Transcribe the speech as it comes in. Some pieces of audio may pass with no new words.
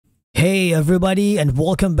Hey everybody, and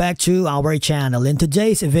welcome back to our channel. In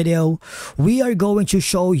today's video, we are going to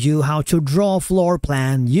show you how to draw a floor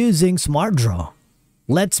plan using SmartDraw.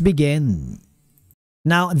 Let's begin.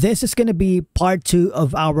 Now, this is going to be part 2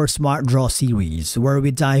 of our SmartDraw series, where we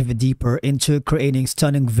dive deeper into creating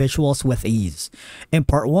stunning visuals with ease. In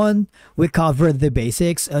part 1, we covered the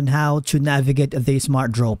basics on how to navigate the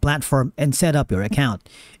SmartDraw platform and set up your account.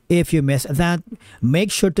 If you missed that,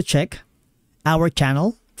 make sure to check our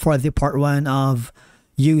channel for the part 1 of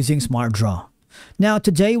using SmartDraw. Now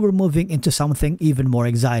today we're moving into something even more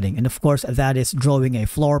exciting, and of course that is drawing a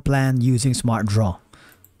floor plan using SmartDraw.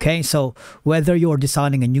 Okay, so whether you're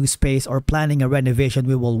designing a new space or planning a renovation,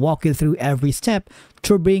 we will walk you through every step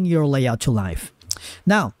to bring your layout to life.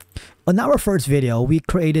 Now, on our first video, we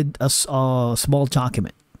created a small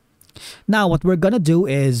document. Now what we're gonna do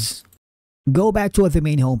is go back to the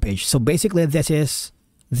main homepage. So basically this is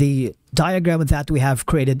the diagram that we have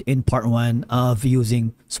created in part 1 of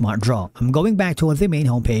using SmartDraw. I'm going back to the main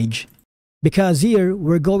homepage because here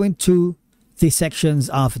we're going to the sections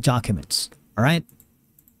of documents. All right.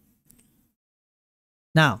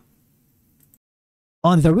 Now,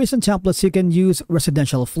 on the recent templates, you can use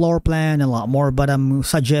residential floor plan and a lot more, but I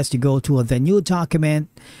suggest you go to the new document,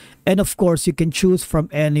 and of course you can choose from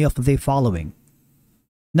any of the following.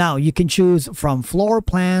 Now you can choose from floor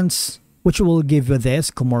plans, which will give you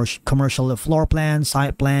this commercial floor plan,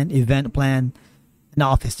 site plan, event plan, an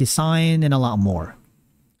office design, and a lot more.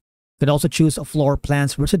 You could also choose a floor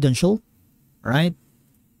plans residential, right?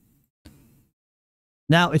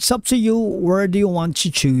 Now it's up to you. Where do you want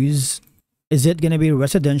to choose? Is it going to be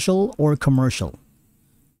residential or commercial?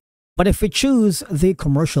 But if we choose the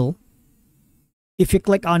commercial, if you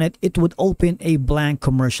click on it, it would open a blank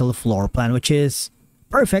commercial floor plan, which is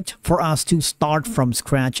perfect for us to start from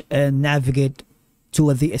scratch and navigate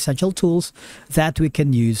to the essential tools that we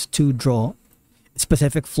can use to draw a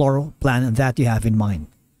specific floor plan that you have in mind.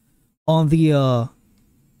 On the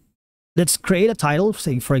let's create a title,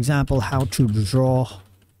 say for example, how to draw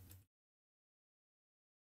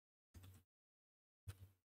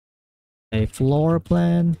a floor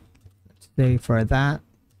plan. Let's say for that.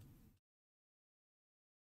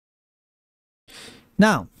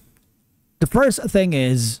 Now, the first thing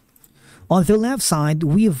is, on the left side,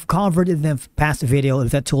 we've covered in the past video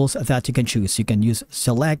the tools that you can choose. You can use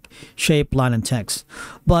select, shape, line, and text.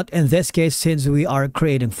 But in this case, since we are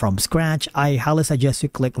creating from scratch, I highly suggest you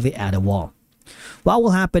click the add a wall. What will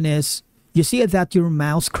happen is, you see that your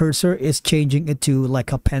mouse cursor is changing it to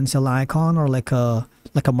like a pencil icon or like a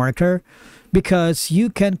marker, because you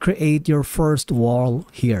can create your first wall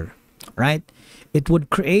here, right? It would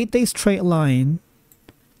create a straight line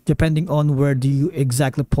depending on where do you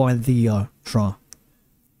exactly point the draw.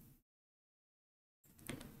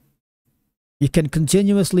 You can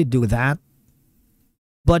continuously do that,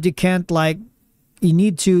 but you can't, like, you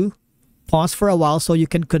need to pause for a while so you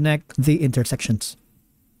can connect the intersections.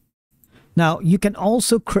 Now you can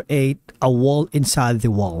also create a wall inside the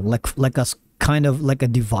wall, like a kind of like a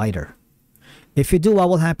divider. If you do, what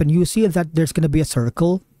will happen, you see that there's going to be a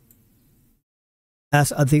circle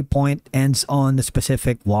as the point ends on the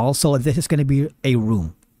specific wall. So this is going to be a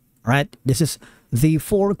room, right? This is the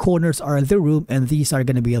 4 corners are the room, and these are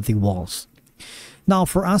going to be the walls. Now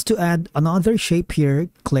for us to add another shape here,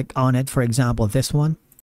 click on it, for example this one.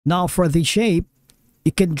 Now for the shape,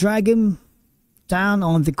 you can drag him down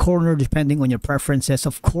on the corner depending on your preferences.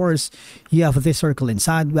 Of course, you have this circle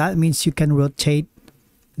inside. That means you can rotate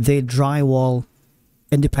the drywall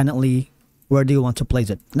independently. Where do you want to place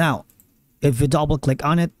it? Now if you double click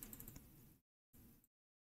on it,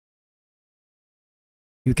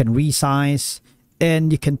 you can resize,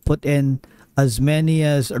 and you can put in as many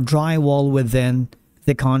as drywall within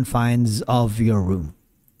the confines of your room.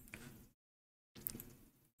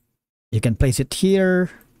 You can place it here,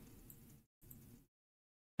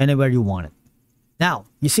 anywhere you want it. Now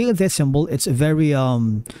you see this symbol, it's very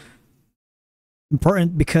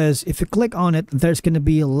important, because if you click on it, there's going to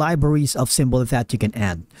be libraries of symbols that you can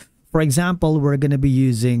add. For example, we're going to be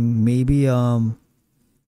using maybe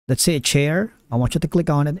let's say a chair. I want you to click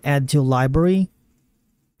on it, add to library,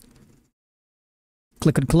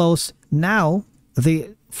 click on close. Now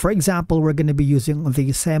for example, we're going to be using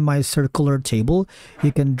the semicircular table.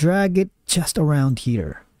 You can drag it just around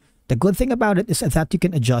here. The good thing about it is that you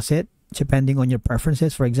can adjust it depending on your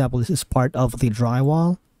preferences. For example, this is part of the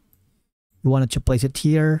drywall. You wanted to place it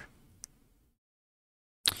here,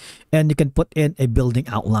 and you can put in a building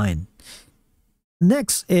outline.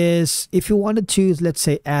 Next is, if you wanted to, let's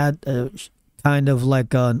say, add a kind of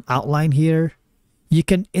like an outline here, you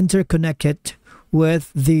can interconnect it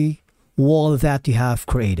with the wall that you have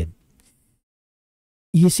created.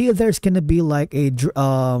 you see there's gonna be like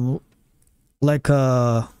like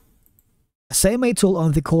a semi tool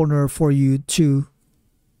on the corner for you to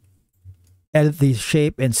edit the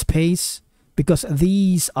shape and space, because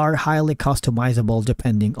these are highly customizable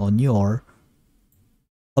depending on your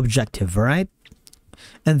objective, right?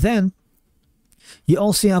 And then you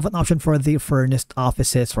also have an option for the furnished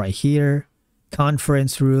offices right here,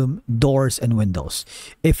 conference room, doors, and windows.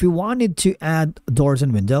 If you wanted to add doors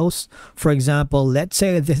and windows, for example, let's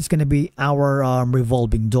say this is going to be our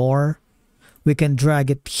revolving door, we can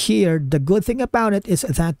drag it here. The good thing about it is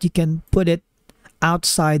that you can put it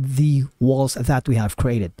outside the walls that we have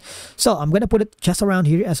created. So I'm going to put it just around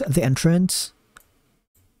here as the entrance,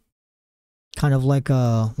 kind of like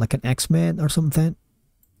an X-Men or something.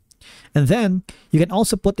 And then you can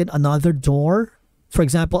also put in another door. For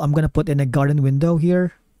example, I'm going to put in a garden window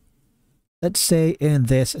here. Let's say in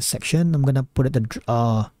this section, I'm going to put it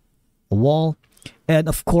a wall. And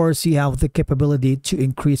of course, you have the capability to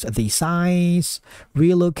increase the size,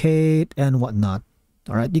 relocate, and whatnot.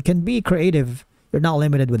 All right, you can be creative. You're not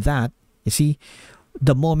limited with that. You see,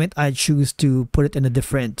 the moment I choose to put it in a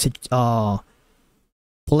different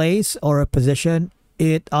place or a position,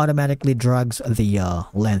 it automatically drags the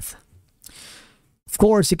length. Of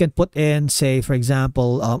course, you can put in, say, for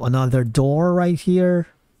example, another door right here,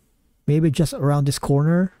 maybe just around this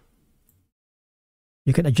corner.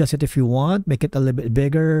 You can adjust it if you want, make it a little bit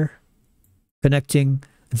bigger, connecting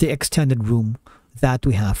the extended room that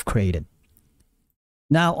we have created.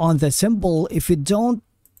 Now on the symbol, if you don't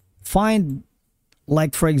find,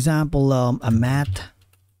 like for example, a mat,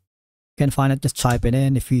 you can find it, just type it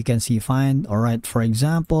in if you can see fine. All right, for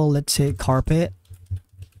example, let's say carpet. You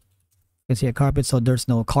can see a carpet, so there's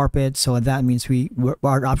no carpet, so that means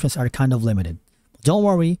our options are kind of limited. Don't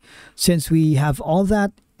worry, since we have all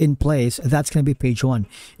that in place, that's going to be page 1.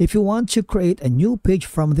 If you want to create a new page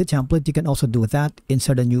from the template, you can also do that.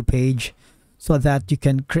 Insert a new page so that you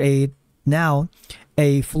can create now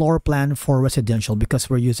a floor plan for residential, because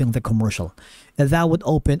we're using the commercial, and that would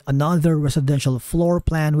open another residential floor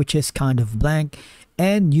plan which is kind of blank,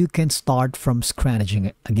 and you can start from scratch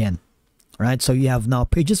again. All right, so you have now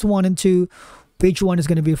pages 1 and 2. Page 1 is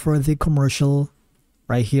going to be for the commercial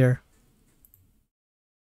right here.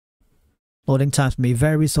 Loading times may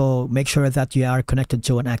vary, so make sure that you are connected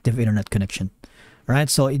to an active internet connection. All right,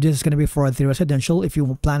 so it is going to be for the residential. If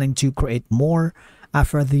you're planning to create more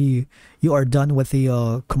after you are done with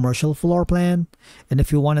the commercial floor plan, and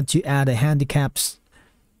if you wanted to add a handicaps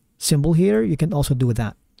symbol here, you can also do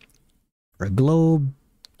that, or a globe,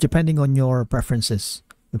 depending on your preferences.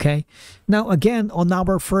 Okay, now again, on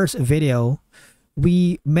our first video,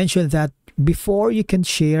 we mentioned that before you can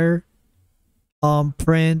share,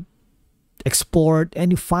 print, export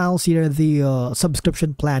any files here, the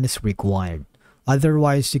subscription plan is required.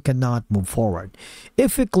 Otherwise, you cannot move forward.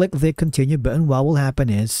 If you click the continue button, what will happen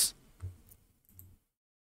is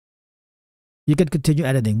you can continue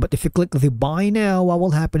editing. But if you click the buy now, what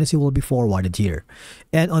will happen is you will be forwarded here.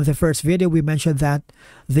 And on the first video, we mentioned that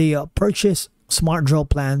the purchase SmartDraw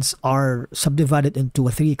plans are subdivided into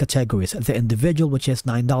 3 categories. The individual, which is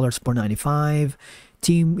 $9.95.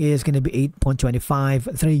 Team is going to be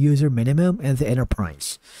 $8.25, 3 user minimum, and the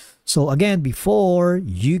enterprise. So again, before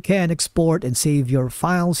you can export and save your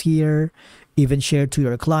files here, even share to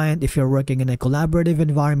your client. If you're working in a collaborative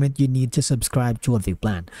environment, you need to subscribe to the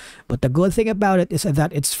plan. But the good thing about it is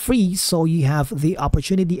that it's free, so you have the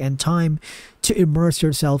opportunity and time to immerse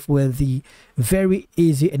yourself with the very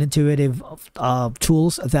easy and intuitive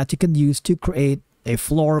tools that you can use to create a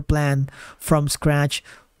floor plan from scratch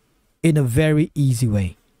in a very easy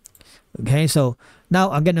way. Okay, so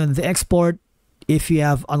now again on the export, if you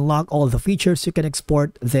have unlocked all the features, you can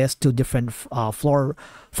export this to different floor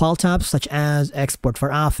file types, such as export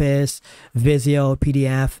for Office, Visio,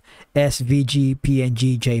 PDF, SVG,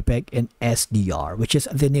 PNG, JPEG, and SDR, which is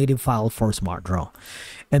the native file for SmartDraw.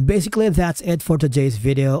 And basically, that's it for today's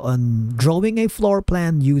video on drawing a floor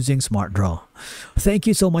plan using SmartDraw. Thank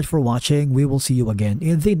you so much for watching. We will see you again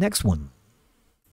in the next one.